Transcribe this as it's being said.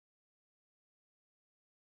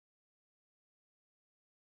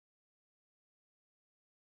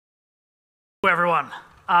Hello, everyone.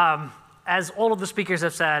 As all of the speakers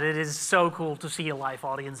have said, it is so cool to see a live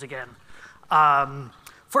audience again.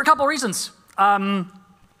 For a couple of reasons. The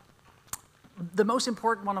most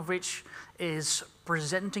important one of which is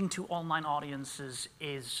presenting to online audiences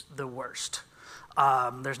is the worst.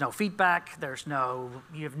 There's no feedback,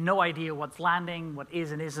 you have no idea what's landing, what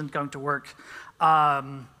is and isn't going to work.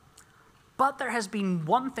 But there has been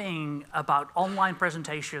one thing about online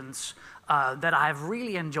presentations that I've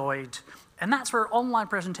really enjoyed, and that's for online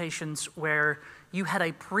presentations where you had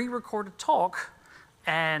a pre-recorded talk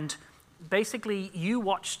and basically you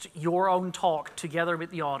watched your own talk together with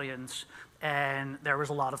the audience, and there was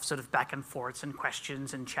a lot of sort of back and forths and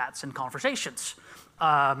questions and chats and conversations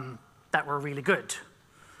that were really good.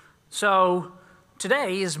 So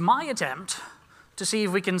today is my attempt to see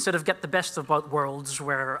if we can sort of get the best of both worlds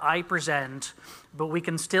where I present, but we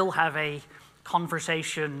can still have a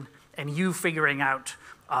conversation and you figuring out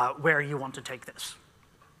where you want to take this.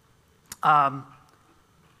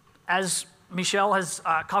 As Michelle has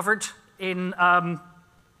covered in her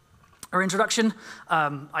introduction,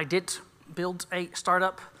 I did build a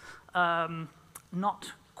startup,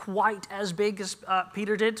 not quite as big as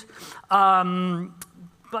Peter did,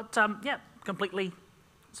 but yeah, completely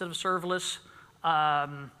sort of serverless,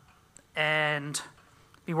 and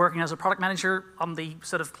be working as a product manager on the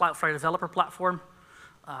sort of Cloudflare developer platform,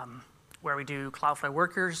 where we do Cloudflare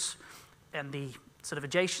workers and the sort of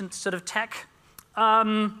adjacent sort of tech.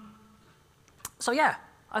 So yeah,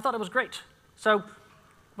 I thought it was great. So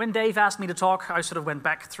when Dave asked me to talk, I sort of went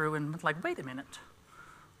back through and was like, wait a minute.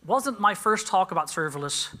 Wasn't my first talk about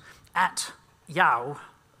serverless at YOW?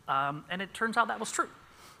 And it turns out that was true.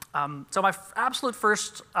 So my absolute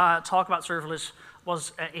first talk about serverless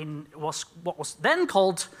was what was then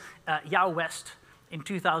called YOW West in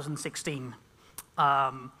 2016.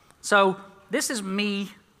 So this is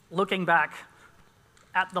me looking back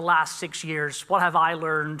at the last 6 years. What have I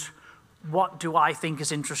learned? What do I think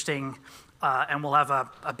is interesting? And we'll have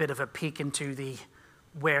a bit of a peek into the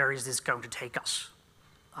where is this going to take us,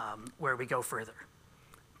 where we go further.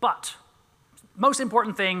 But most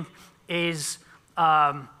important thing is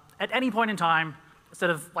at any point in time,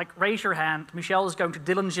 sort of like raise your hand. Michelle is going to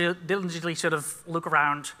diligently sort of look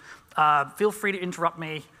around. Feel free to interrupt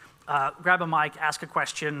me. Grab a mic, ask a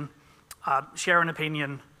question, share an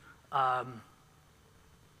opinion.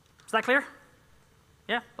 Is that clear?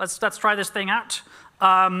 Yeah, let's try this thing out. So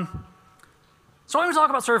I'm going to talk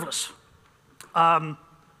about serverless.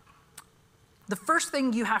 The first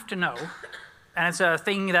thing you have to know, and it's a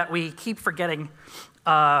thing that we keep forgetting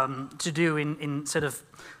to do in sort of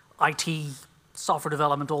IT software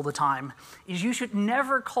development all the time, is you should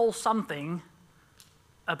never call something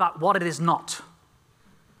about what it is not.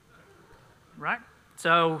 Right?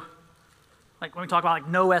 So, like when we talk about like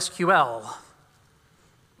no SQL,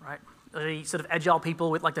 right? The sort of agile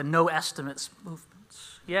people with like the no estimates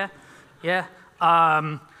movements. Yeah, yeah.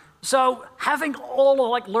 So having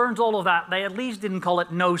learned all of that, they at least didn't call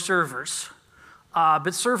it no servers. But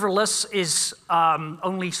serverless is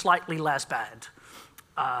only slightly less bad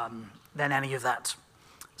than any of that.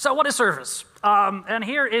 So what is service? And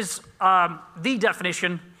here is the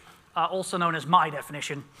definition, also known as my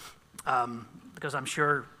definition. Because I'm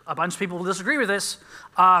sure a bunch of people will disagree with this.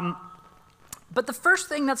 But the first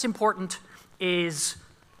thing that's important is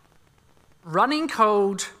running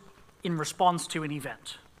code in response to an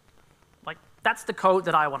event. Like, that's the code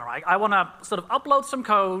that I want to write. I want to sort of upload some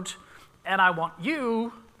code, and I want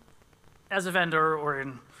you, as a vendor, or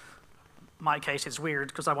in my case it's weird,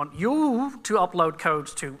 because I want you to upload code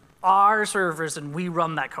to our servers, and we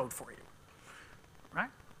run that code for you. Right?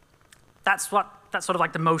 That's sort of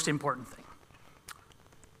like the most important thing.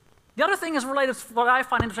 The other thing is related, what I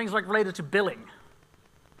find interesting is like related to billing.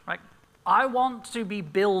 Right? I want to be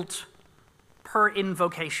billed per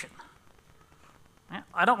invocation. Yeah?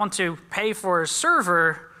 I don't want to pay for a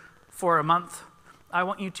server for a month. I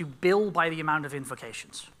want you to bill by the amount of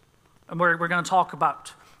invocations. And we're going to talk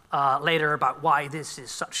about later about why this is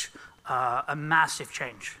such a massive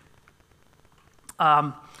change.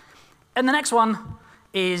 And the next one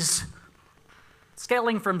is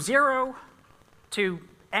scaling from 0 to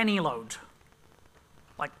any load,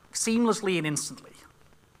 like seamlessly and instantly,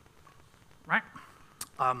 right?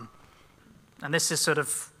 And this is sort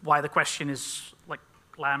of why the question is like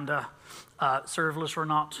Lambda, serverless or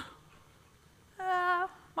not?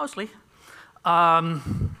 Mostly.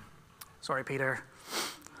 Sorry, Peter.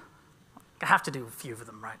 I have to do a few of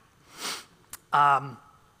them, right?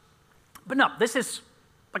 But no, this is,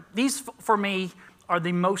 like, these for me are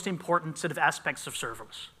the most important sort of aspects of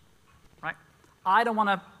serverless, right? I don't want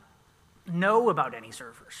to know about any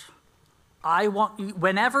servers. I want you,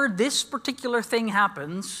 whenever this particular thing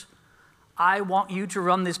happens, I want you to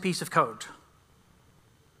run this piece of code.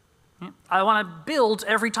 I want to build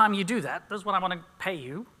every time you do that. That's what I want to pay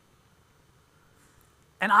you.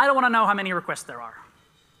 And I don't want to know how many requests there are.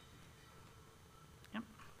 Yep.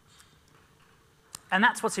 And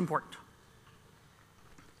that's what's important.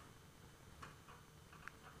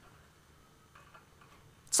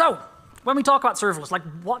 So, when we talk about serverless, like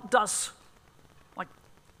what does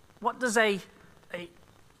a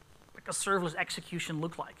serverless execution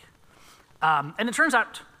look like? And it turns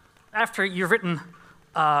out, after you've written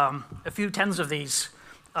a few tens of these,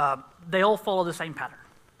 they all follow the same pattern.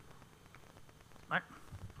 Right?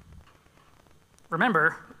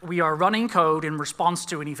 Remember, we are running code in response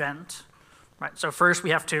to an event. Right? So first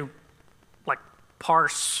we have to like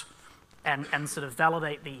parse and sort of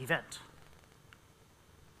validate the event.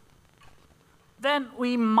 Then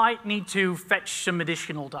we might need to fetch some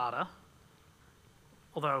additional data,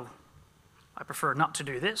 although I prefer not to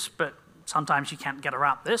do this, but sometimes you can't get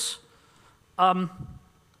around this. And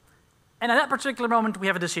at that particular moment, we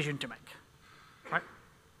have a decision to make. Right?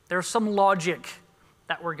 There's some logic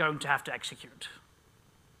that we're going to have to execute.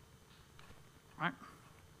 Right?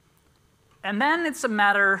 And then it's a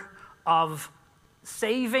matter of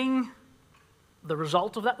saving the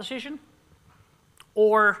result of that decision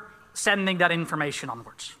or sending that information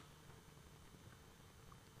onwards.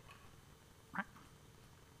 Right?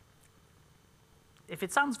 If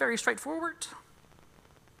it sounds very straightforward,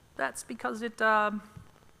 that's because it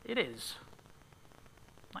is.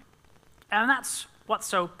 And that's what's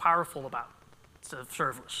so powerful about sort of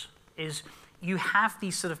serverless, is you have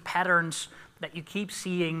these sort of patterns that you keep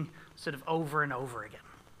seeing sort of over and over again.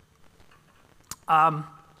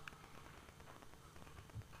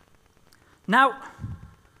 Now,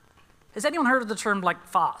 has anyone heard of the term like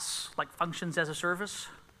FaaS, like functions as a service?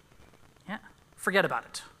 Yeah? Forget about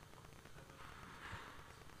it.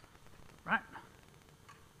 Right?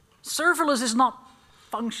 Serverless is not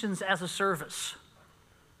functions as a service.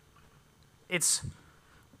 It's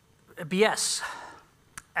BS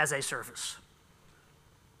as a service.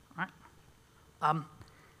 Right?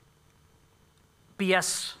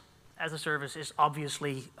 BS as a service is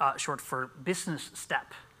obviously short for business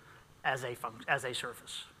step as a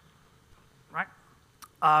service. Right?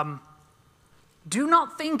 Do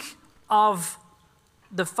not think of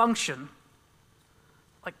the function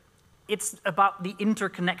like it's about the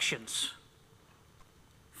interconnections.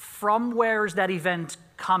 From where is that event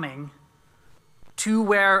coming to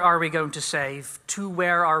where are we going to save to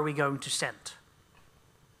where are we going to send?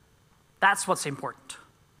 That's what's important.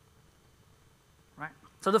 Right?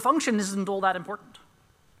 So the function isn't all that important.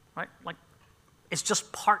 Right? Like it's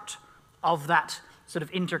just part of that sort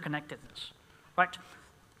of interconnectedness. Right?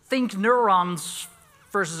 Think neurons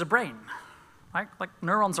versus a brain. Right? Like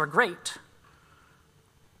neurons are great,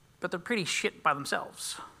 but they're pretty shit by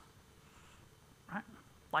themselves. Right?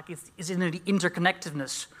 Like it's in the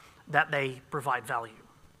interconnectedness that they provide value.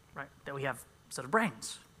 Right? That we have sort of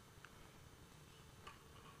brains.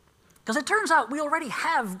 Because it turns out we already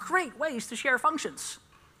have great ways to share functions.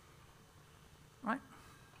 Right?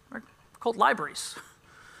 They're called libraries.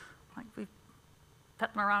 Like we've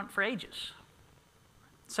had them around for ages.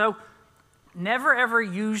 So never ever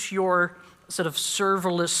use your sort of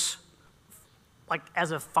serverless like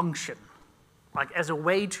as a function, like as a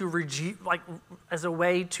way to reuse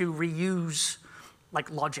like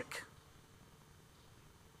logic.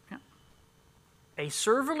 Yeah. A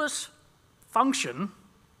serverless function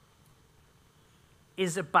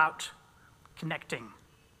is about connecting.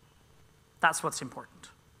 That's what's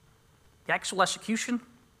important. The actual execution,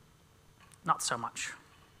 not so much.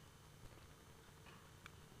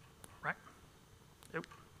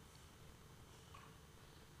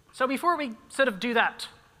 So before we sort of do that,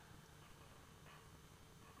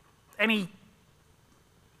 any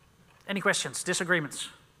questions, disagreements,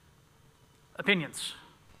 opinions?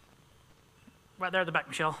 Right there at the back,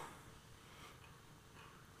 Michelle.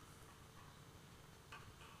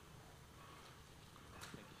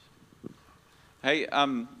 Hey,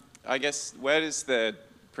 I guess where does the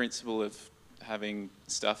principle of having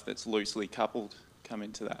stuff that's loosely coupled come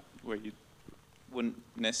into that, where you wouldn't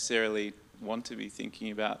necessarily want to be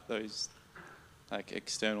thinking about those like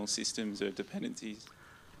external systems or dependencies?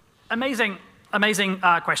 Amazing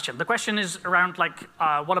question. The question is around like,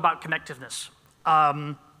 what about connectiveness?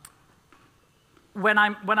 And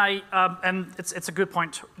it's a good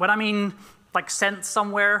point. When I mean like sent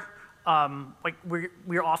somewhere, like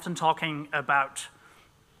we're often talking about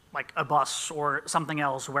like a bus or something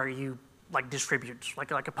else where you like distribute, like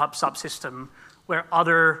a pub subsystem where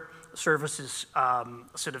other services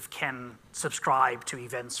sort of can subscribe to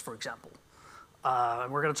events, for example.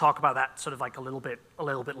 And we're going to talk about that sort of like a little bit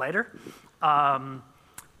later.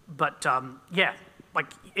 Yeah, like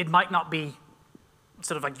it might not be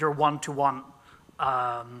sort of like your one-to-one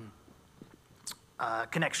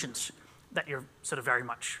connections that you're sort of very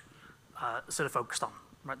much sort of focused on,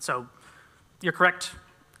 right? So you're correct.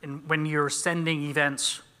 When you're sending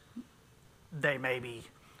events, they may be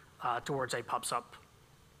towards a pub/sub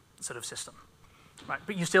sort of system, right?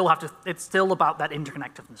 But you still have to, it's still about that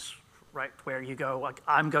interconnectedness, right? Where you go, like,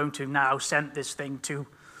 I'm going to now send this thing to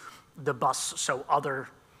the bus so other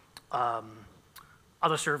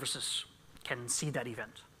services can see that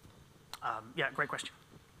event. Yeah, great question.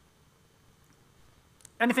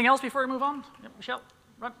 Anything else before we move on? Yeah, Michelle,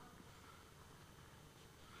 right?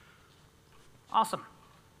 Awesome.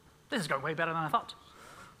 This is going way better than I thought.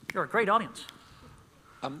 You're a great audience.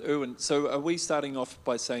 Erwin, so are we starting off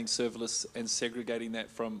by saying serverless and segregating that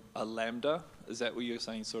from a Lambda? Is that what you're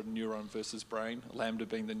saying, sort of neuron versus brain? Lambda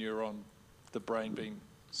being the neuron, the brain being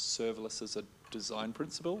serverless as a design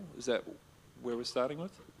principle? Is that where we're starting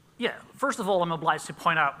with? Yeah, first of all, I'm obliged to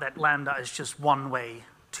point out that Lambda is just one way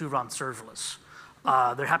to run serverless.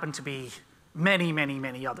 There happen to be many, many,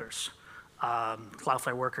 many others.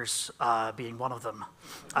 Cloudflare workers being one of them.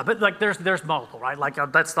 But like there's multiple, right? Like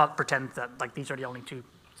let's not pretend that like these are the only two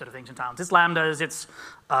sort of things in town. It's Lambdas, it's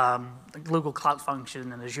Google Cloud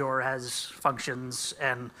Function, and Azure has functions,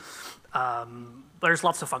 and there's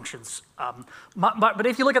lots of functions. But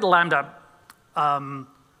if you look at the Lambda,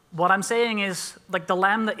 what I'm saying is like the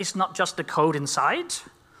Lambda is not just the code inside,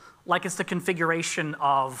 like it's the configuration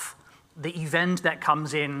of the event that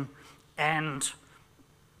comes in and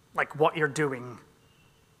like what you're doing,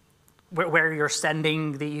 where you're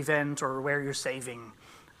sending the event or where you're saving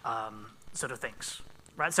sort of things,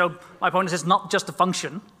 right? So my point is it's not just a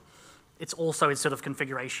function, it's also its sort of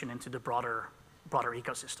configuration into the broader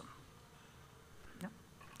ecosystem. Yeah.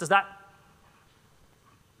 Does that?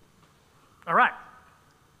 All right.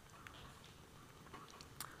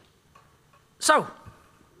 So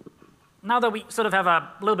now that we sort of have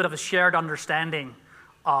a little bit of a shared understanding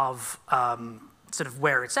of sort of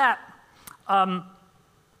where it's at,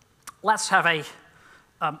 let's have a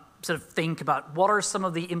sort of think about what are some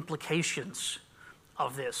of the implications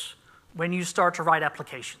of this when you start to write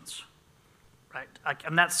applications, right?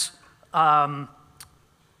 And that's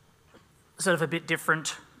sort of a bit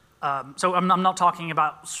different. So I'm not talking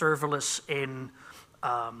about serverless in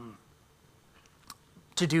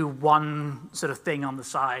to do one sort of thing on the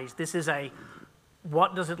side. This is a,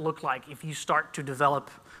 what does it look like if you start to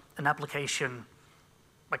develop an application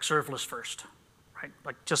like serverless first, right?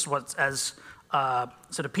 Like just what, as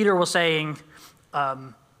sort of Peter was saying,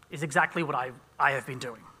 is exactly what I have been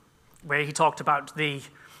doing, where he talked about the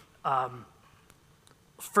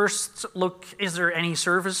first look, is there any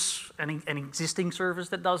service, any existing service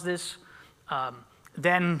that does this?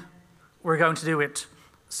 Then we're going to do it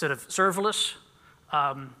sort of serverless,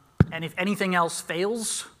 and if anything else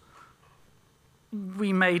fails,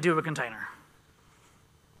 we may do a container,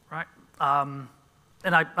 right?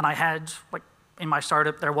 And I had, like, in my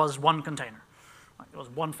startup, there was one container. Like, there was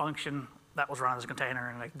one function that was run as a container,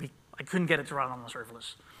 and I couldn't get it to run on a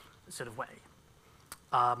serverless sort of way.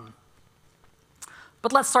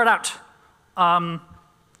 But let's start out.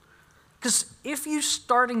 Because if you're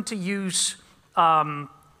starting to use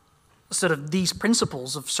sort of these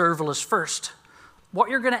principles of serverless first, what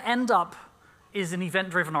you're going to end up is an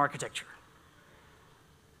event-driven architecture,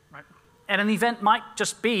 right? And an event might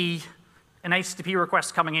just be an HTTP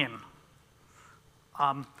request coming in.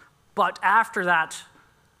 But after that,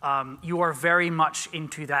 you are very much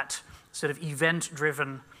into that sort of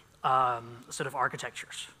event-driven sort of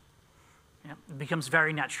architectures. Yeah, it becomes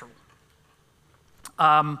very natural.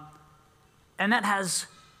 And that has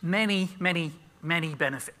many, many, many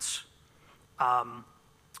benefits.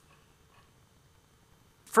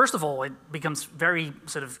 First of all, it becomes very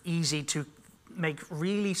sort of easy to make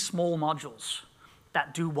really small modules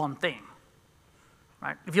that do one thing.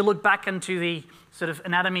 Right? If you look back into the sort of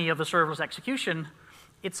anatomy of the serverless execution,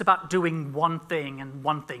 it's about doing one thing and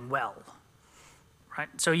one thing well. Right?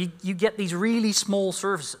 So you get these really small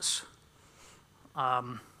services.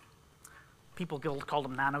 People call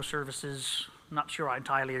them nano services. I'm not sure I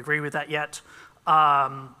entirely agree with that yet,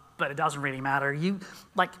 but it doesn't really matter.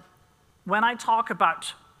 When I talk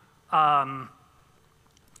about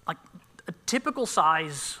like a typical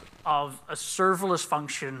size of a serverless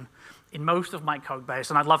function in most of my code base,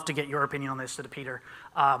 and I'd love to get your opinion on this, sort of Peter,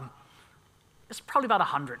 it's probably about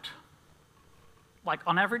 100. Like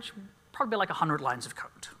on average, probably like 100 lines of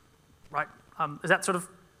code, right? Is that sort of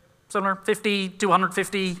similar, 50,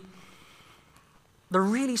 250. They're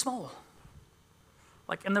really small.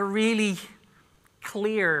 And they're really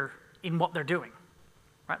clear in what they're doing.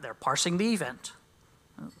 Right? They're parsing the event.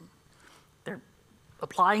 They're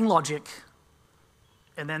applying logic,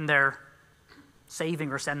 and then they're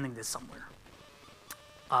saving or sending this somewhere.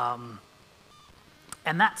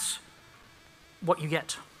 And that's what you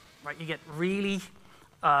get, right? You get really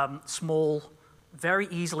small, very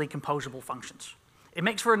easily composable functions. It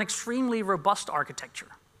makes for an extremely robust architecture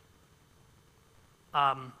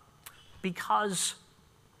because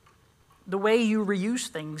the way you reuse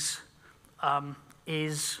things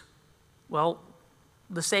is, well,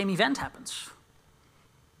 the same event happens.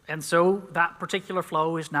 And so that particular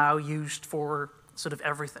flow is now used for sort of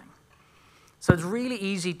everything. So it's really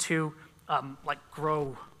easy to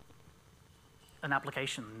grow an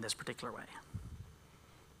application in this particular way.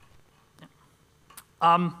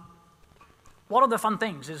 Yeah. One of the fun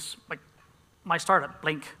things is my startup,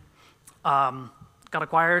 Blink, got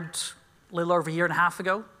acquired a little over a year and a half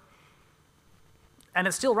ago, and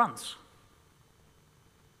it still runs.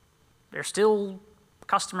 There's still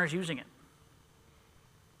customers using it.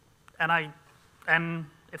 And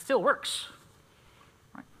it still works.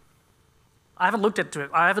 Right? I haven't looked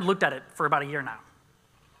at it for about a year now.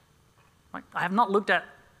 Right? I have not looked at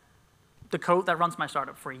the code that runs my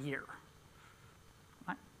startup for a year.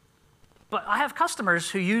 Right? But I have customers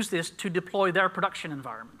who use this to deploy their production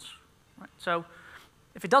environments. Right? So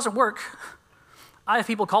if it doesn't work, I have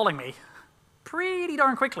people calling me pretty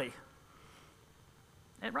darn quickly.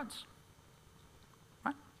 It runs.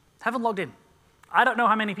 Right? Haven't logged in. I don't know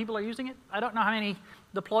how many people are using it. I don't know how many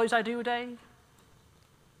deploys I do a day.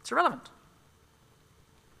 It's irrelevant.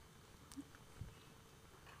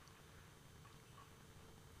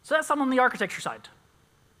 So that's some on the architecture side.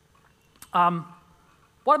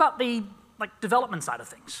 What about the development side of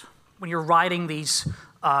things? When you're writing these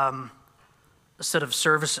sort of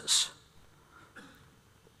services,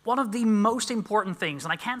 one of the most important things,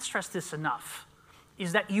 and I can't stress this enough,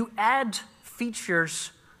 is that you add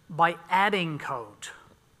features by adding code.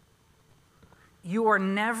 You are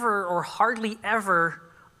never or hardly ever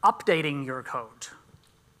updating your code.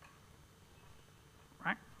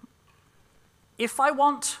 Right? If I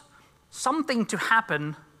want something to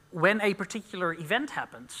happen when a particular event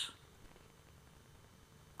happens,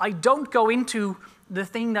 I don't go into the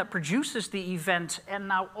thing that produces the event and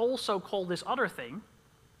now also call this other thing.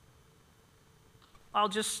 I'll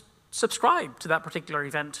just subscribe to that particular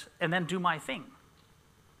event and then do my thing.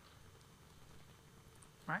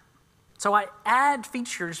 Right? So I add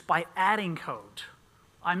features by adding code.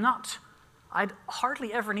 I'd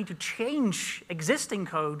hardly ever need to change existing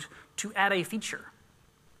code to add a feature.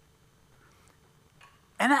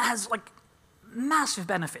 And that has massive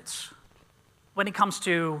benefits when it comes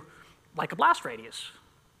to a blast radius.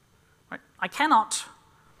 Right? I cannot,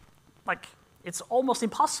 it's almost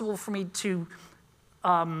impossible for me to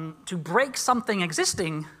break something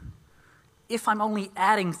existing if I'm only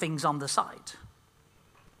adding things on the side.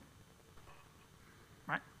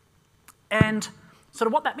 Right? And sort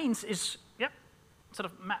of what that means is, yep, sort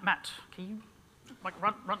of Matt, can you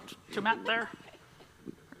run to Matt there?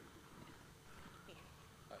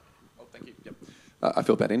 Oh, thank you. Yep. I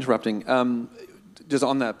feel bad interrupting. Just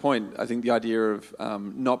on that point, I think the idea of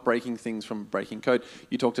not breaking things from breaking code,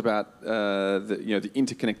 you talked about the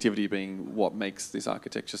interconnectivity being what makes this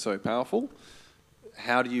architecture so powerful.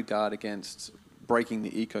 How do you guard against breaking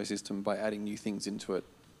the ecosystem by adding new things into it?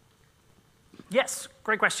 Yes,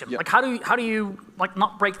 great question. Yep. How do you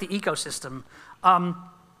not break the ecosystem?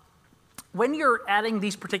 When you're adding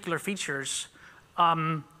these particular features,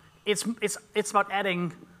 it's about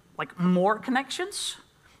adding more connections.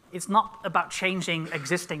 It's not about changing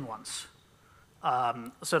existing ones,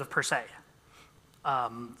 sort of per se.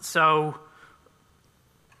 So,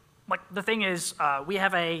 the thing is, we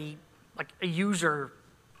have a user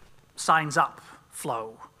signs up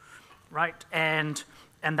flow, right? And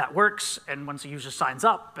that works. And once a user signs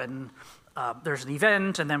up, and there's an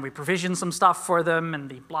event, and then we provision some stuff for them,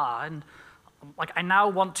 and blah. And I now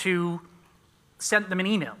want to send them an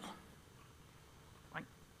email.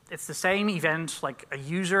 It's the same event, a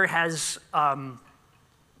user has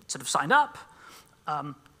sort of signed up,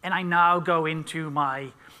 and I now go into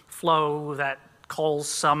my flow that calls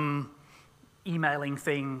some emailing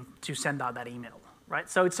thing to send out that email, right?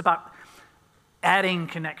 So it's about adding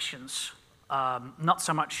connections, not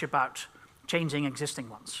so much about changing existing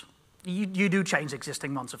ones. You do change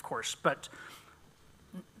existing ones, of course, but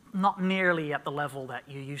not nearly at the level that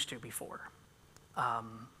you used to before.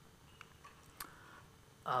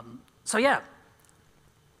 So yeah,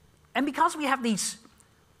 and because we have these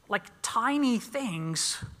like tiny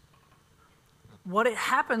things, what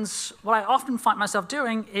I often find myself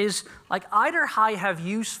doing is like either I have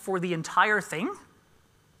use for the entire thing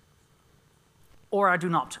or I do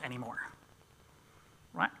not anymore,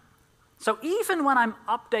 right? So even when I'm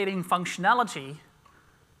updating functionality,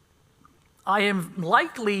 I am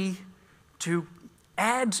likely to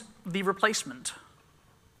add the replacement,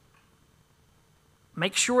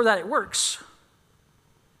 make sure that it works,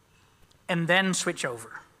 and then switch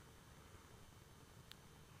over.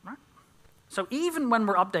 Right? So even when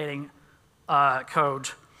we're updating code,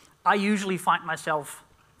 I usually find myself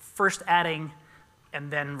first adding and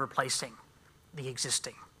then replacing the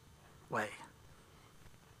existing way.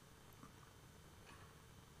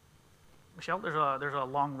 Michelle, there's a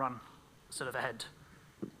long run sort of ahead.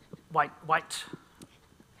 White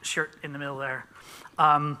shirt in the middle there.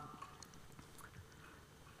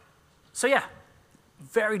 So yeah,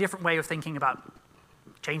 very different way of thinking about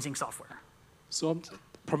changing software. So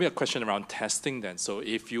probably a question around testing then. So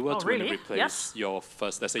if you were to really replace your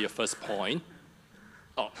first, let's say your first point.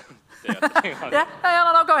 Oh,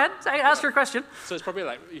 yeah, no, go ahead. Ask your question. So it's probably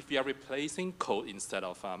like if you are replacing code instead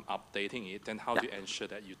of updating it, then how do you ensure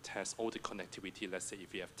that you test all the connectivity? Let's say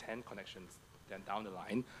if you have 10 connections, then down the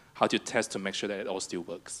line, how do you test to make sure that it all still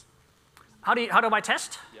works? How do I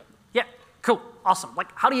test? Yep. Yeah, cool, awesome. Like,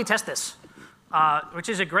 how do you test this? Which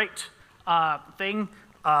is a great thing.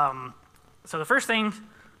 So the first thing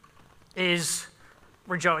is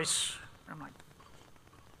rejoice. I'm like,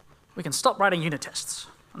 we can stop writing unit tests.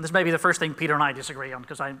 And this may be the first thing Peter and I disagree on,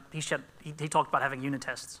 because he talked about having unit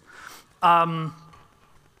tests. Funnily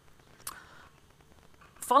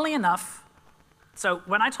enough, so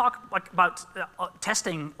when I talk about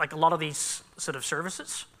testing like a lot of these sort of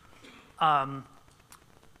services, I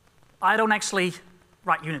don't actually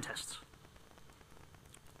write unit tests,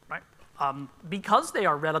 right? Because they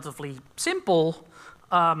are relatively simple,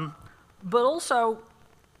 but also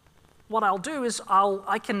what I'll do is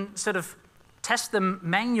I can sort of test them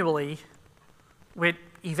manually with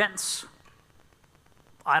events,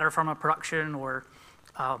 either from a production or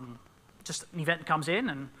just an event comes in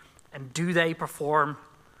and do they perform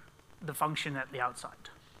the function at the outside.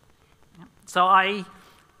 Yeah. So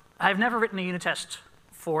I've never written a unit test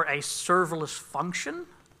for a serverless function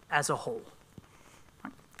as a whole.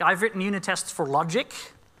 Right. I've written unit tests for logic,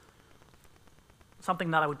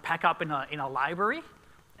 something that I would pack up in a library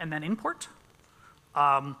and then import.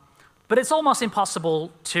 But it's almost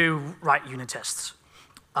impossible to write unit tests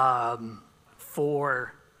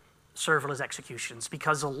for serverless executions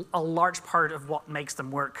because a large part of what makes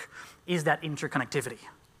them work is that interconnectivity.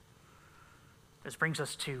 This brings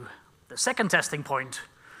us to the second testing point,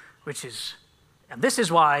 which is, and this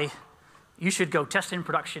is why you should go test in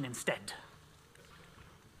production instead.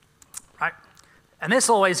 Right? And this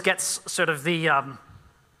always gets sort of the,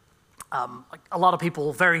 like a lot of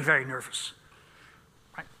people very, very nervous.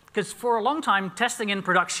 Right? Because for a long time, testing in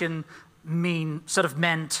production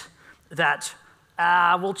meant that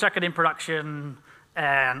we'll check it in production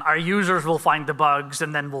and our users will find the bugs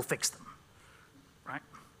and then we'll fix them. Right?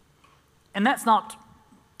 And that's not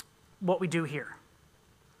what we do here.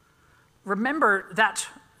 Remember that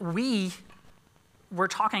we were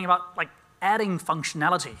talking about like adding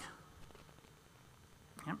functionality.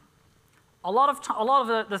 Yeah. A lot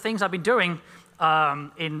of the things I've been doing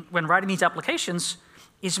when writing these applications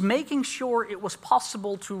is making sure it was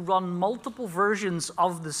possible to run multiple versions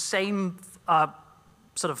of the same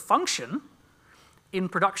sort of function in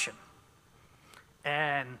production.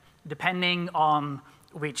 And depending on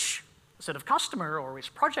which sort of customer or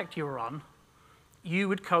which project you were on, you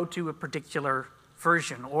would code to a particular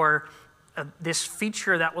version, or this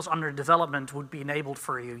feature that was under development would be enabled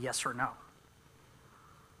for you, yes or no.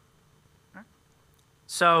 Right?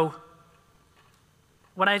 So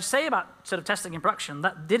when I say about sort of testing in production,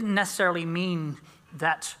 that didn't necessarily mean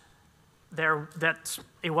that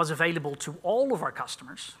it was available to all of our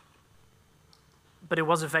customers, but it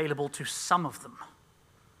was available to some of them.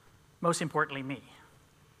 Most importantly, me,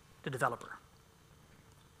 the developer.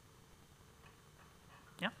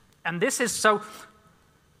 Yeah, and this is so.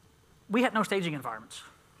 We had no staging environments.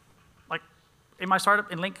 Like in my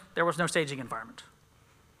startup in Link, there was no staging environment.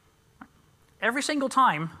 Every single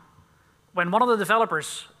time, when one of the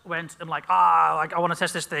developers went and like I want to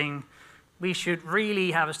test this thing, we should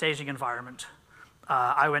really have a staging environment.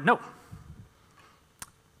 I went, no.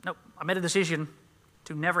 I made a decision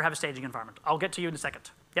to never have a staging environment. I'll get to you in a second.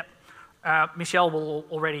 Yep. Michelle will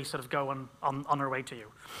already sort of go on her way to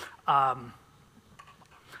you.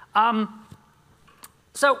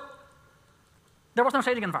 So there was no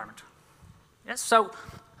staging environment. Yes. So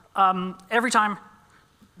every time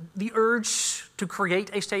the urge to create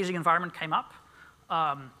a staging environment came up,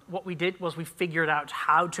 what we did was we figured out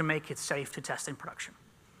how to make it safe to test in production.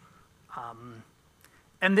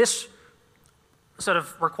 And this sort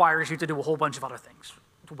of requires you to do a whole bunch of other things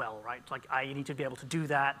well, right? Like you need to be able to do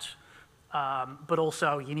that, but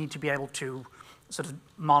also you need to be able to sort of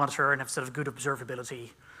monitor and have sort of good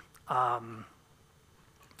observability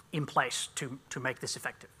in place to make this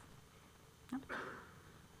effective.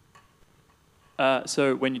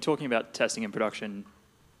 So when you're talking about testing in production,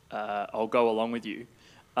 I'll go along with you.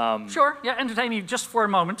 Sure, yeah, entertain me just for a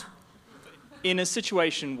moment. In a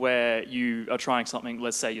situation where you are trying something,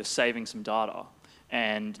 let's say you're saving some data,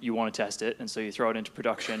 and you want to test it, and so you throw it into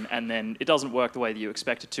production, and then it doesn't work the way that you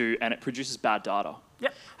expect it to, and it produces bad data.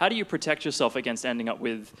 Yep. How do you protect yourself against ending up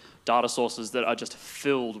with data sources that are just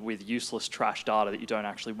filled with useless trash data that you don't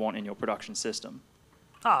actually want in your production system?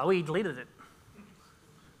 We deleted it.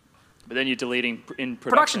 But then you're deleting in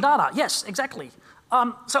Production data, yes, exactly.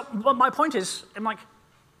 So my point is, I'm like,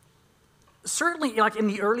 certainly like in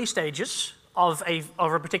the early stages of a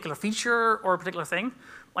particular feature or a particular thing,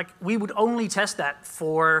 like we would only test that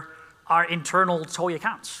for our internal toy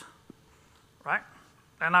accounts, right?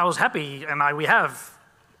 And I was happy, and we have,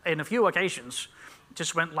 in a few occasions,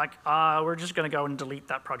 just went like, we're just going to go and delete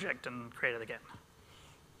that project and create it again,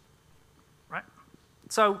 right?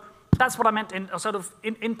 So that's what I meant in sort of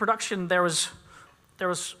in production. There was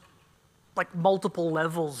like multiple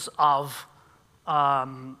levels of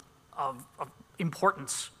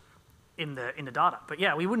importance in the data, but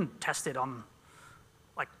yeah, we wouldn't test it on.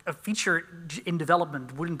 Like a feature in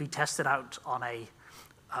development wouldn't be tested out on a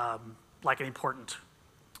like an important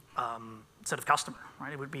set of customer,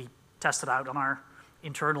 right? It would be tested out on our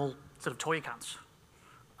internal sort of toy accounts.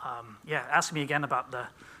 Yeah, ask me again about the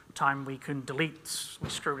time we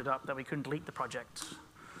screwed it up, that we couldn't delete the project.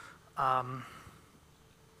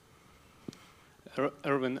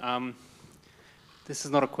 Erwin, this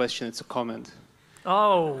is not a question, it's a comment.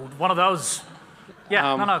 Oh, one of those.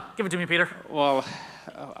 Yeah, no, give it to me, Peter. Well,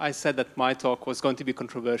 I said that my talk was going to be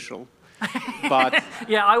controversial, but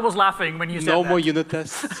yeah, I was laughing when you said that. No more unit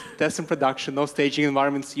tests, tests in production, no staging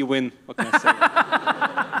environments, you win. What can I say?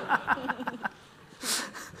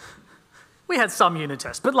 We had some unit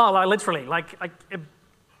tests, but literally,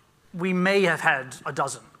 we may have had a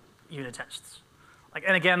dozen unit tests. Like,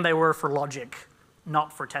 and again, they were for logic,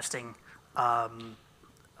 not for testing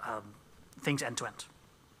things end to end.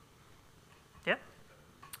 Yeah.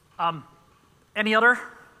 Any other?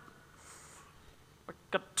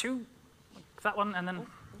 Got two. That one, and then.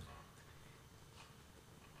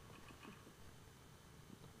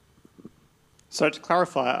 So to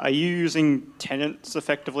clarify, are you using tenants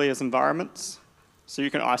effectively as environments? So you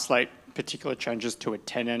can isolate particular changes to a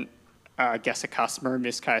tenant, guess a customer in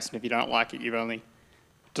this case, and if you don't like it, you've only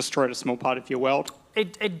destroyed a small part of your world? Yeah.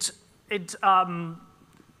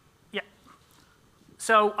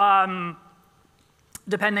 So,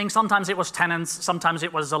 depending, sometimes it was tenants, sometimes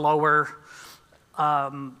it was a lower,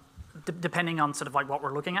 depending on sort of like what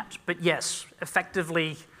we're looking at. But yes,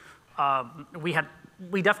 effectively, we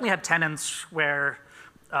definitely had tenants where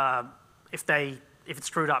if it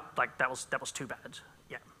screwed up, like that was too bad.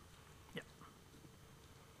 Yeah, yeah.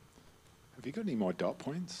 Have you got any more dot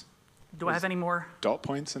points? Do I have any more dot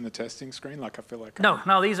points in the testing screen? Like I feel like no.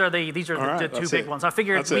 These are the two big ones. I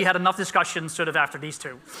figured we had enough discussion sort of after these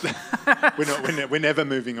two. we're never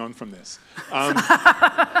moving on from this.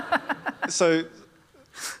 So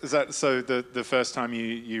is that the first time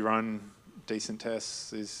you run decent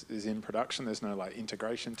tests is in production? There's no like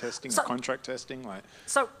integration testing or contract testing, like.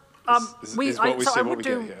 So is what we see what we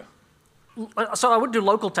get here. So I would do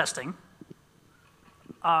local testing.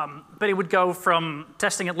 But it would go from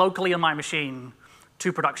testing it locally on my machine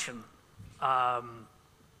to production,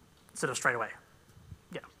 sort of straight away.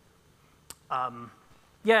 Yeah.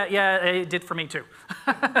 Yeah, it did for me too.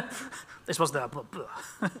 This was the blah, blah.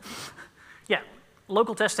 Yeah,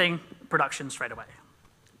 local testing, production straight away.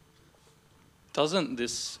 Doesn't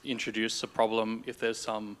this introduce a problem if there's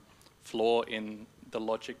some flaw in the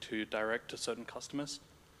logic to direct to certain customers?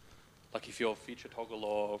 Like if your feature toggle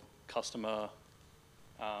or customer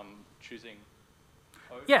choosing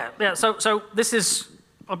code? Yeah. So this is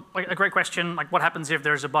a great question. Like, what happens if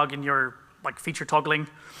there's a bug in your like feature toggling,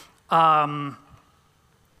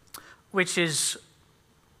 which is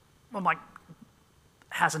like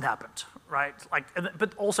hasn't happened, right? Like,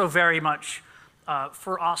 but also very much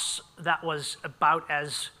for us that was about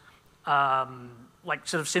as like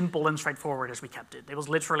sort of simple and straightforward as we kept it. It was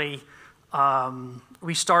literally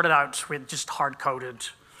we started out with just hard coded.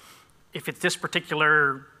 If it's this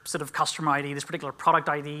particular sort of customer ID, this particular product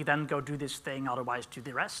ID, then go do this thing, otherwise do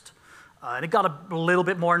the rest. And it got a little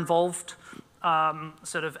bit more involved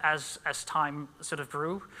sort of as time sort of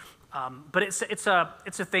grew. But it's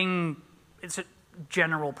a thing, it's a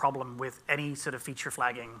general problem with any sort of feature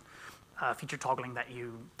flagging, feature toggling that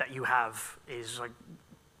you have is like,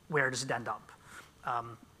 where does it end up?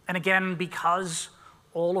 And again, because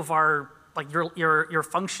all of our, like your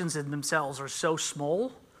functions in themselves are so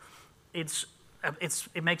small, it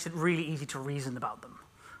makes it really easy to reason about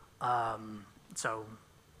them. So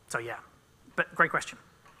yeah, but great question.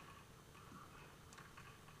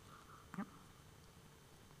 Yep.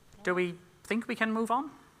 Do we think we can move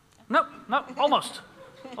on? No, almost.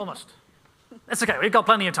 It's okay, we've got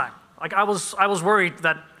plenty of time. Like I was worried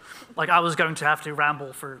that like I was going to have to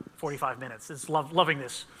ramble for 45 minutes. It's loving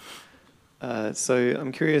this. So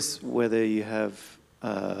I'm curious whether you have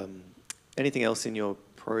anything else in your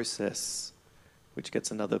process which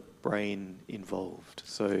gets another brain involved.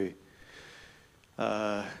 So,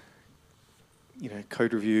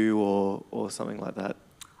 code review or something like that.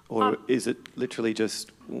 Or is it literally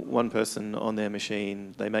just one person on their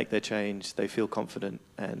machine, they make their change, they feel confident,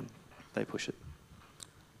 and they push it?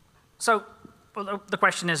 So the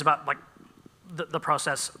question is about like the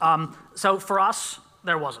process. So for us,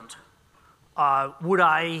 there wasn't. Would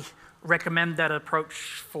I recommend that approach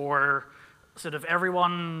for sort of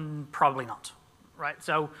everyone? Probably not, right?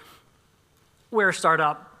 So we're a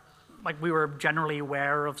startup, like we were generally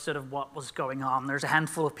aware of sort of what was going on. There's a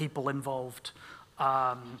handful of people involved.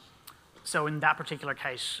 So in that particular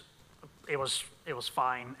case, it was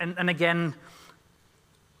fine. And again,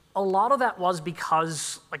 a lot of that was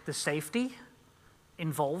because like the safety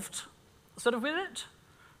involved sort of with it,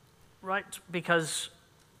 right? Because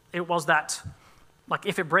it was that, like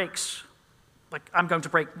if it breaks, like I'm going to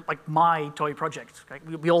break like my toy project. Okay?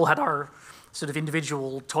 We all had our sort of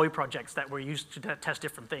individual toy projects that were used to test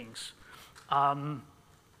different things.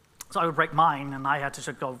 So I would break mine, and I had to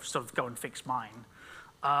sort of go and fix mine.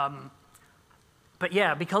 But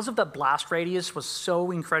yeah, because of the blast radius was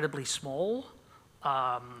so incredibly small,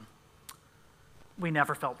 we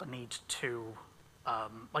never felt the need to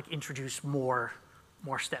like introduce more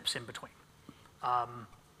steps in between.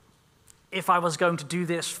 If I was going to do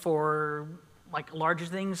this for like larger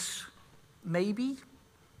things, maybe,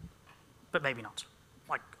 but maybe not.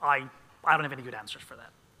 Like I don't have any good answers for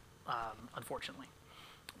that, unfortunately.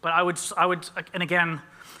 But I would, and again,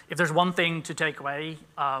 if there's one thing to take away,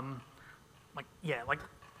 like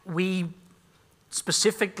we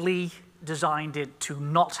specifically designed it to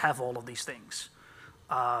not have all of these things,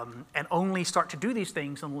 and only start to do these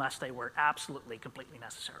things unless they were absolutely, completely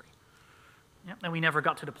necessary. Yeah, and we never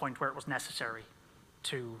got to the point where it was necessary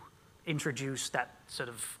to introduce that sort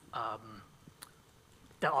of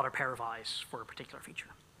that other pair of eyes for a particular feature.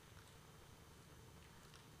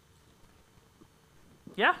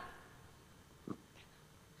 Yeah?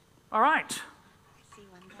 All right.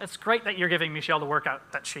 It's great that you're giving Michelle the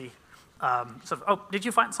workout that she oh, did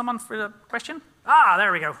you find someone for the question? Ah,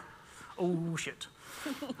 there we go. Oh, shit.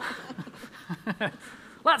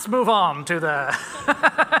 Let's move on to the...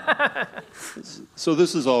 So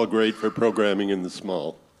this is all great for programming in the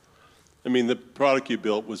small. I mean, the product you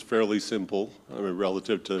built was fairly simple, I mean,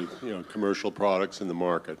 relative to commercial products in the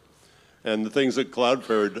market. And the things that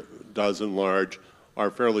Cloudflare does in large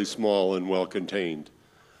are fairly small and well contained.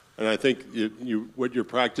 And I think what your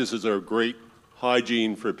practices are great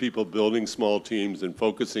hygiene for people building small teams and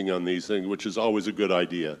focusing on these things, which is always a good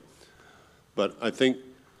idea. But I think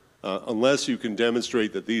unless you can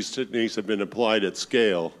demonstrate that these techniques have been applied at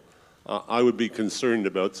scale, I would be concerned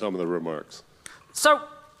about some of the remarks. So,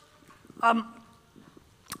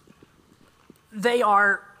 they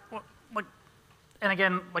are, like, and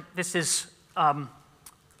again, like this is,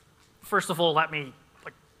 first of all, let me,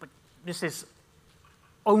 like this is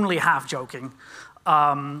only half joking,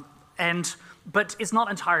 but it's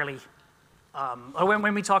not entirely.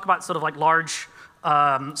 When we talk about sort of like large,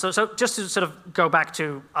 so just to sort of go back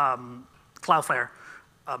to Cloudflare,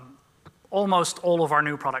 almost all of our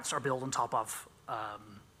new products are built on top of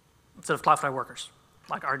sort of Cloudflare Workers,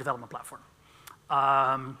 like our development platform,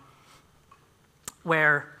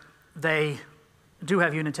 where they do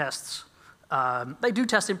have unit tests. They do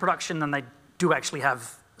test in production, and they do actually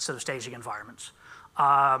have sort of staging environments.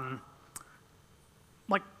 Like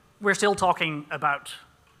we're still talking about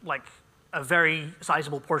like a very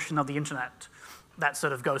sizable portion of the internet that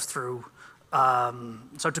sort of goes through.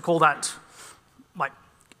 So to call that like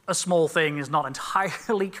a small thing is not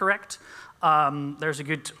entirely correct. There's a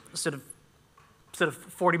good sort of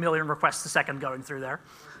 40 million requests a second going through there.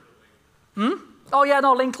 Oh yeah,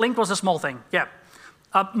 no, link was a small thing. Yeah,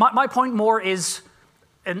 My point more is,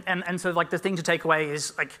 and sort of like the thing to take away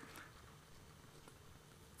is like,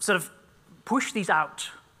 sort of push these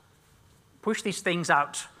things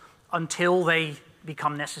out until they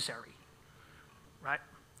become necessary, right?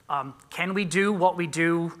 Can we do what we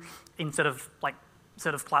do in sort of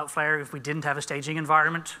Cloudflare if we didn't have a staging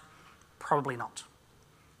environment? Probably not.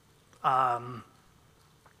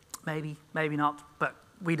 Maybe not, but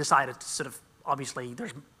we decided to sort of, obviously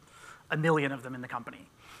there's a million of them in the company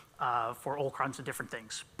for all kinds of different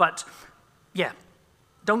things. But yeah,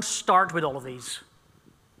 don't start with all of these.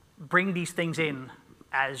 Bring these things in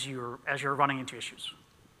as you're running into issues.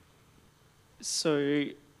 So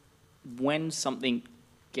when something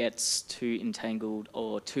gets too entangled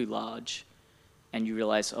or too large and you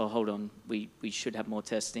realize, oh, hold on, we should have more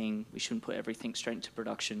testing, we shouldn't put everything straight into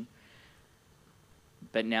production,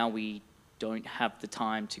 but now we don't have the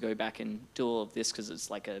time to go back and do all of this because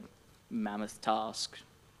it's like a mammoth task.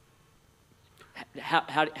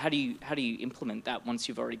 How do you implement that once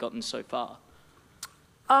you've already gotten so far?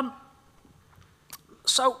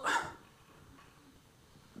 So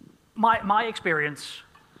my experience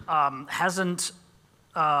hasn't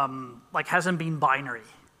been binary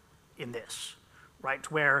in this, right?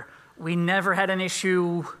 Where we never had an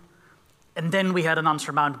issue and then we had an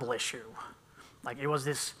unsurmountable issue. Like it was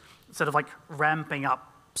this sort of like ramping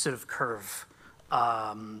up sort of curve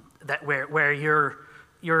that where you're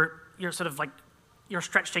sort of like you're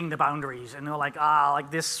stretching the boundaries and you're like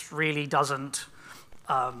like this really doesn't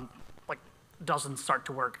doesn't start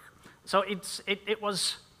to work. So it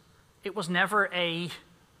was never a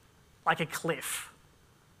cliff.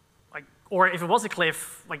 Like, or if it was a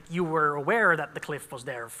cliff, like you were aware that the cliff was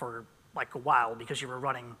there for like a while because you were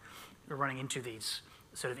running into these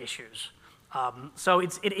sort of issues. So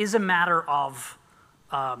it is a matter of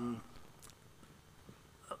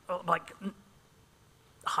like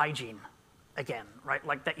hygiene again, right?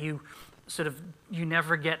 Like that you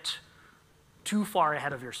never get too far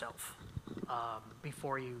ahead of yourself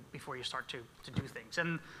before you start to do things.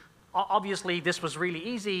 And obviously this was really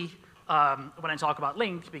easy when I talk about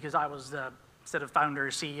Link because I was the sort of founder,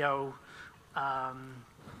 CEO,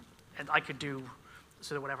 and I could do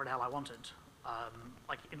sort of whatever the hell I wanted.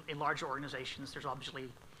 Like in larger organizations, there's obviously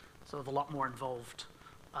sort of a lot more involved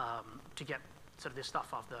to get sort of this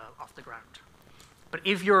stuff off the ground. But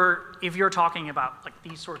if you're talking about like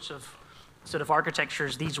these sorts of sort of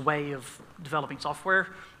architectures, these way of developing software,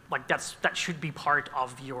 like that should be part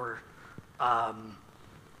of your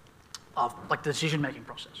of like the decision-making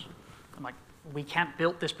process. I'm like, we can't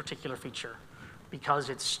build this particular feature because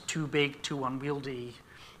it's too big, too unwieldy,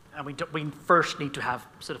 and we first need to have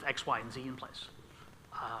sort of X, Y, and Z in place.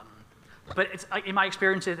 But it's, in my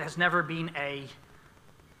experience, it has never been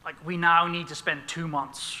like we now need to spend 2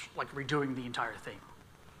 months like redoing the entire thing,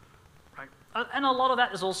 right? And a lot of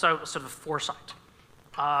that is also sort of foresight.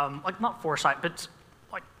 Like not foresight, but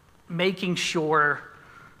like making sure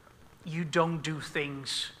you don't do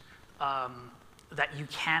things that you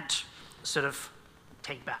can't sort of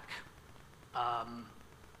take back.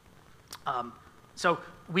 So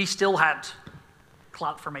we still had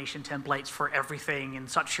CloudFormation templates for everything in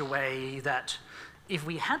such a way that if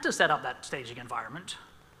we had to set up that staging environment,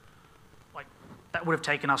 like that would have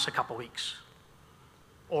taken us a couple weeks.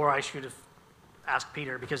 Or I should have asked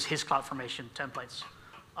Peter because his CloudFormation templates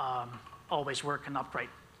always work and upgrade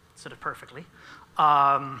sort of perfectly.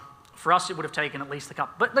 For us, it would have taken at least a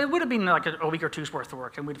couple, but it would have been like a week or two's worth of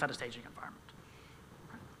work, and we'd have had a staging environment.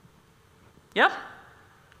 Yeah?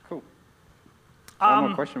 Cool. One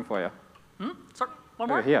more question for you. Sorry, one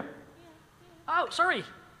more? Over here. Oh, sorry.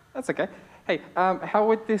 That's okay. Hey, how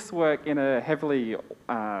would this work in a heavily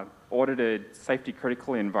audited,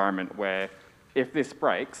 safety-critical environment where if this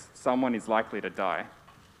breaks, someone is likely to die?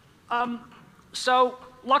 So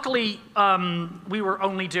luckily, we were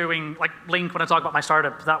only doing, like Link, when I talk about my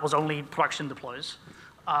startup, that was only production deploys.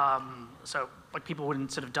 So like people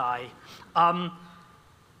wouldn't sort of die.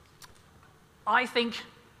 I think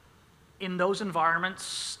in those environments,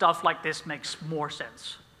 stuff like this makes more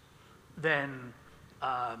sense than,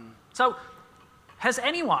 so has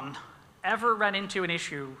anyone ever ran into an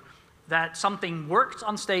issue that something worked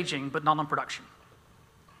on staging but not on production?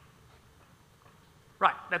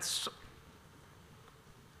 Right, that's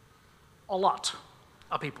a lot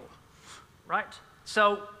of people, right?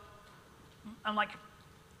 So I'm like,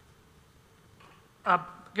 a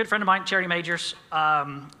good friend of mine, Cherry Majors,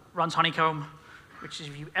 runs Honeycomb, which is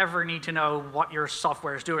if you ever need to know what your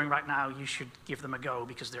software is doing right now, you should give them a go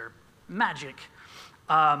because they're magic.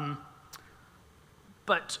 But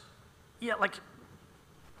yeah, like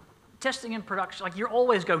testing in production, like you're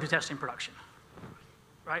always going to test in production.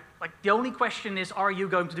 right? Like the only question is, are you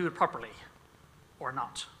going to do it properly or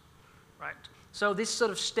not, right? So this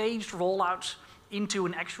sort of staged rollout into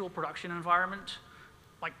an actual production environment,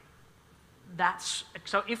 like that's,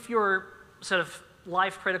 so if you're sort of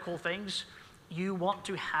life critical things, you want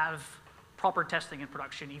to have proper testing in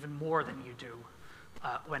production even more than you do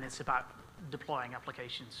when it's about deploying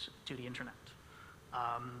applications to the internet.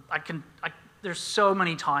 There's so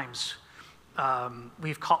many times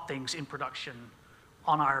we've caught things in production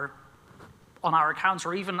on our accounts,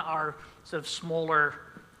 or even our sort of smaller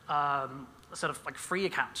sort of like free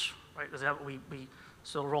accounts, right? We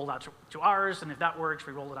sort of roll it out to ours, and if that works,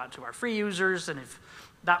 we roll it out to our free users, and if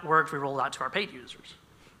that works, we roll it out to our paid users.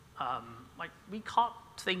 Like we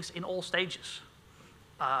caught things in all stages.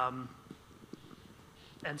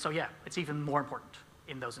 And so yeah, it's even more important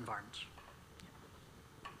in those environments.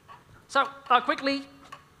 So quickly,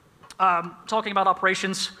 talking about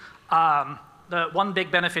operations, the one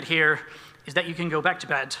big benefit here is that you can go back to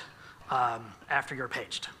bed after you're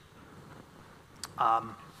paged,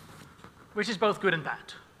 which is both good and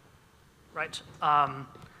bad, right?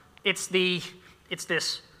 It's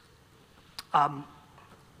this, I'm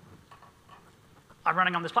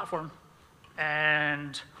running on this platform,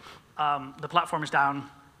 and the platform is down.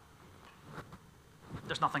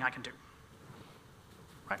 There's nothing I can do,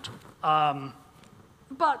 right?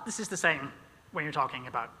 But this is the same when you're talking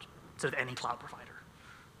about sort of any cloud provider,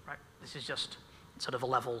 right? This is just sort of a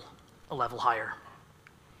level higher.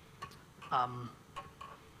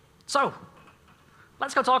 So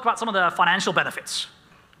let's go talk about some of the financial benefits,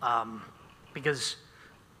 because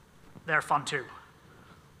they're fun too.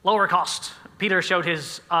 Lower cost. Peter showed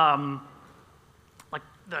his like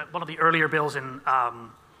one of the earlier bills in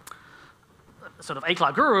sort of A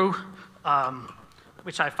Cloud Guru,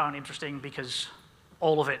 which I found interesting because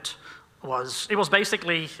all of it was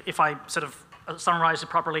basically, if I sort of summarize it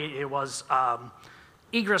properly, it was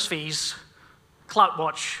egress fees,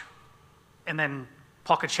 CloudWatch, and then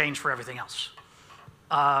pocket change for everything else.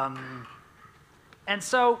 And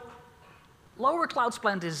so lower cloud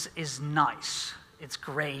spend is nice. It's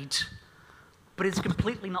great, but it's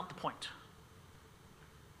completely not the point,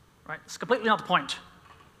 right? It's completely not the point.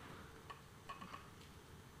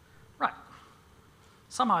 Right.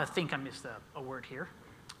 Somehow I think I missed a word here,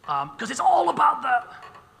 because it's all about the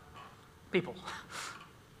people,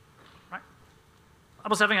 right? I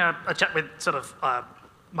was having a chat with sort of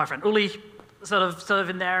my friend Uli, sort of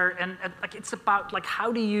in there, and like it's about like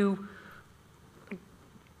how do you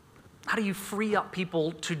free up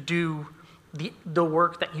people to do the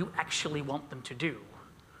work that you actually want them to do,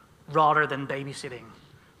 rather than babysitting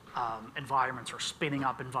environments or spinning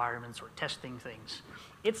up environments or testing things.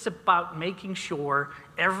 It's about making sure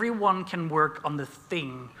everyone can work on the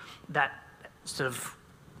thing that sort of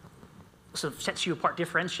sets you apart,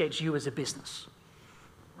 differentiates you as a business,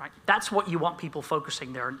 right? That's what you want people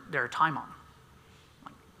focusing their time on.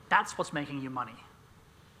 Like, that's what's making you money,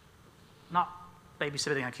 not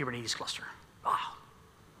babysitting a Kubernetes cluster. Oh,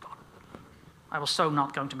 God. I was so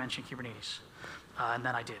not going to mention Kubernetes, and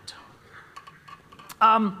then I did.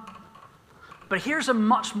 But here's a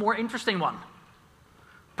much more interesting one.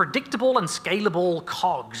 Predictable and scalable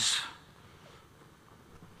COGS.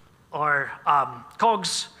 Or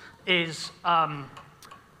COGS is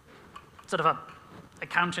sort of a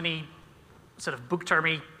accounting-y, sort of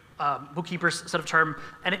book-termy, bookkeeper's sort of term,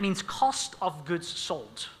 and it means cost of goods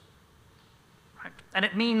sold. Right? And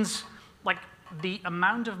it means like the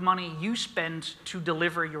amount of money you spend to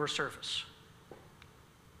deliver your service.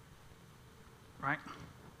 Right?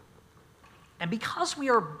 And because we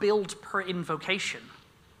are billed per invocation,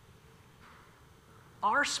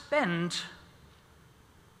 our spend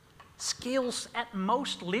scales at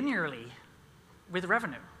most linearly with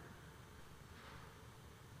revenue,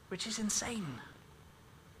 which is insane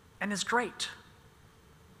and is great.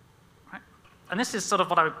 Right? And this is sort of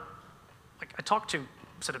what I talk to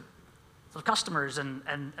sort of customers and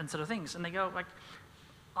sort of things, and they go like,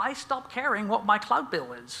 I stopped caring what my cloud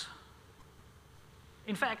bill is.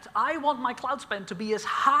 In fact, I want my cloud spend to be as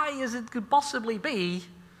high as it could possibly be,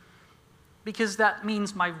 because that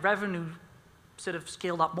means my revenue sort of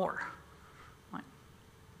scaled up more. Right?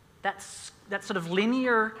 That sort of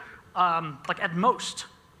linear, like at most,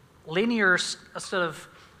 linear sort of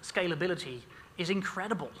scalability is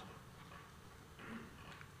incredible.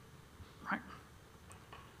 Right?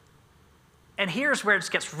 And here's where it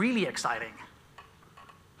gets really exciting.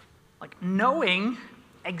 Like knowing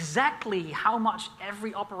exactly how much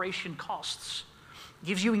every operation costs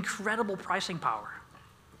gives you incredible pricing power,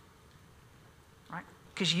 right?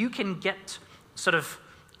 Because you can get sort of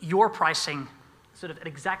your pricing sort of at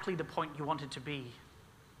exactly the point you want it to be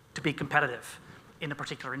to be competitive in a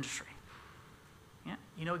particular industry. Yeah?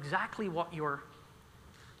 You know exactly what your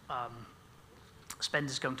spend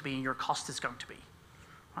is going to be and your cost is going to be.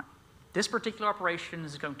 Right? This particular operation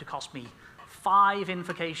is going to cost me 5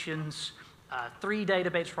 invocations, 3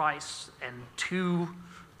 database writes, and 2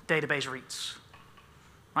 database reads.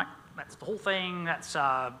 Right? That's the whole thing. That's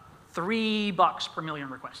 $3 per million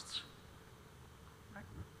requests. Right?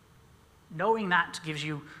 Knowing that gives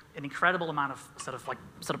you an incredible amount of sort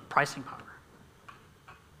of pricing power.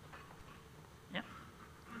 Yeah.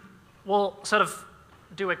 We'll sort of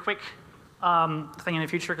do a quick thing in the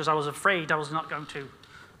future because I was afraid I was not going to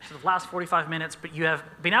sort of last 45 minutes, but you have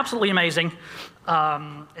been absolutely amazing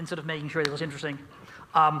in sort of making sure it was interesting.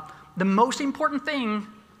 The most important thing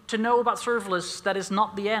to know about serverless, that is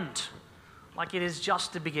not the end. Like, it is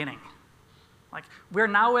just the beginning. Like, we're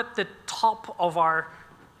now at the top of our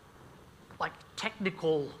like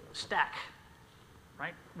technical stack,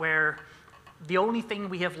 right? Where the only thing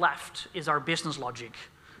we have left is our business logic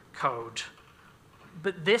code.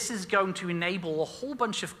 But this is going to enable a whole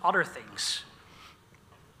bunch of other things.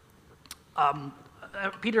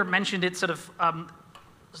 Peter mentioned it sort of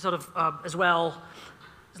as well.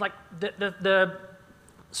 It's like the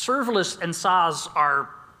serverless and SaaS are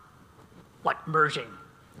like merging,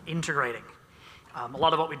 integrating. A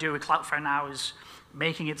lot of what we do with Cloudflare now is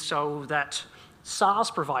making it so that SaaS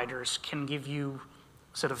providers can give you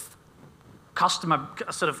sort of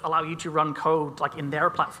allow you to run code like in their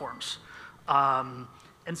platforms. And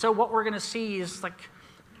so what we're going to see is like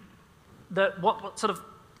what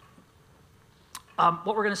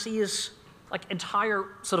we're going to see is like entire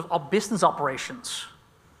sort of business operations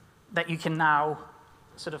that you can now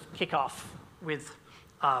sort of kick off with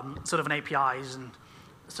sort of an APIs and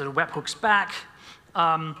sort of webhooks back,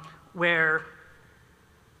 where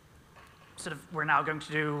sort of we're now going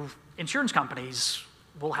to do insurance companies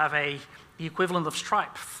will have the equivalent of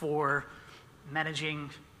Stripe for managing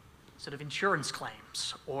sort of insurance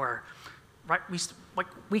claims, or right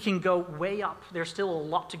we can go way up. There's still a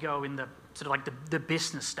lot to go in the sort of like the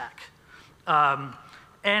business stack,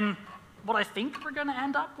 and what I think we're going to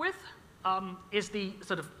end up with is the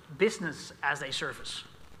sort of business as a service.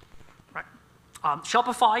 Right?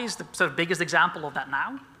 Shopify is the sort of biggest example of that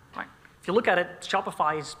now. Right? If you look at it,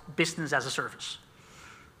 Shopify is business as a service.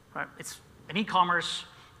 Right? It's an e-commerce,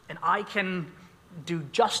 and I can do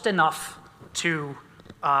just enough to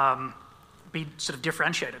be sort of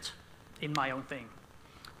differentiated in my own thing.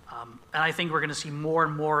 And I think we're going to see more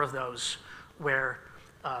and more of those where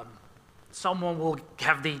someone will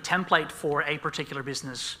have the template for a particular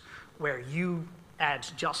business where you add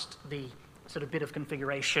just the sort of bit of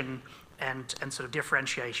configuration and sort of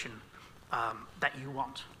differentiation that you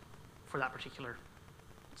want for that particular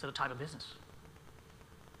sort of type of business.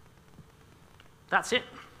 That's it.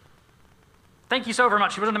 Thank you so very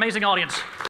much. It was an amazing audience.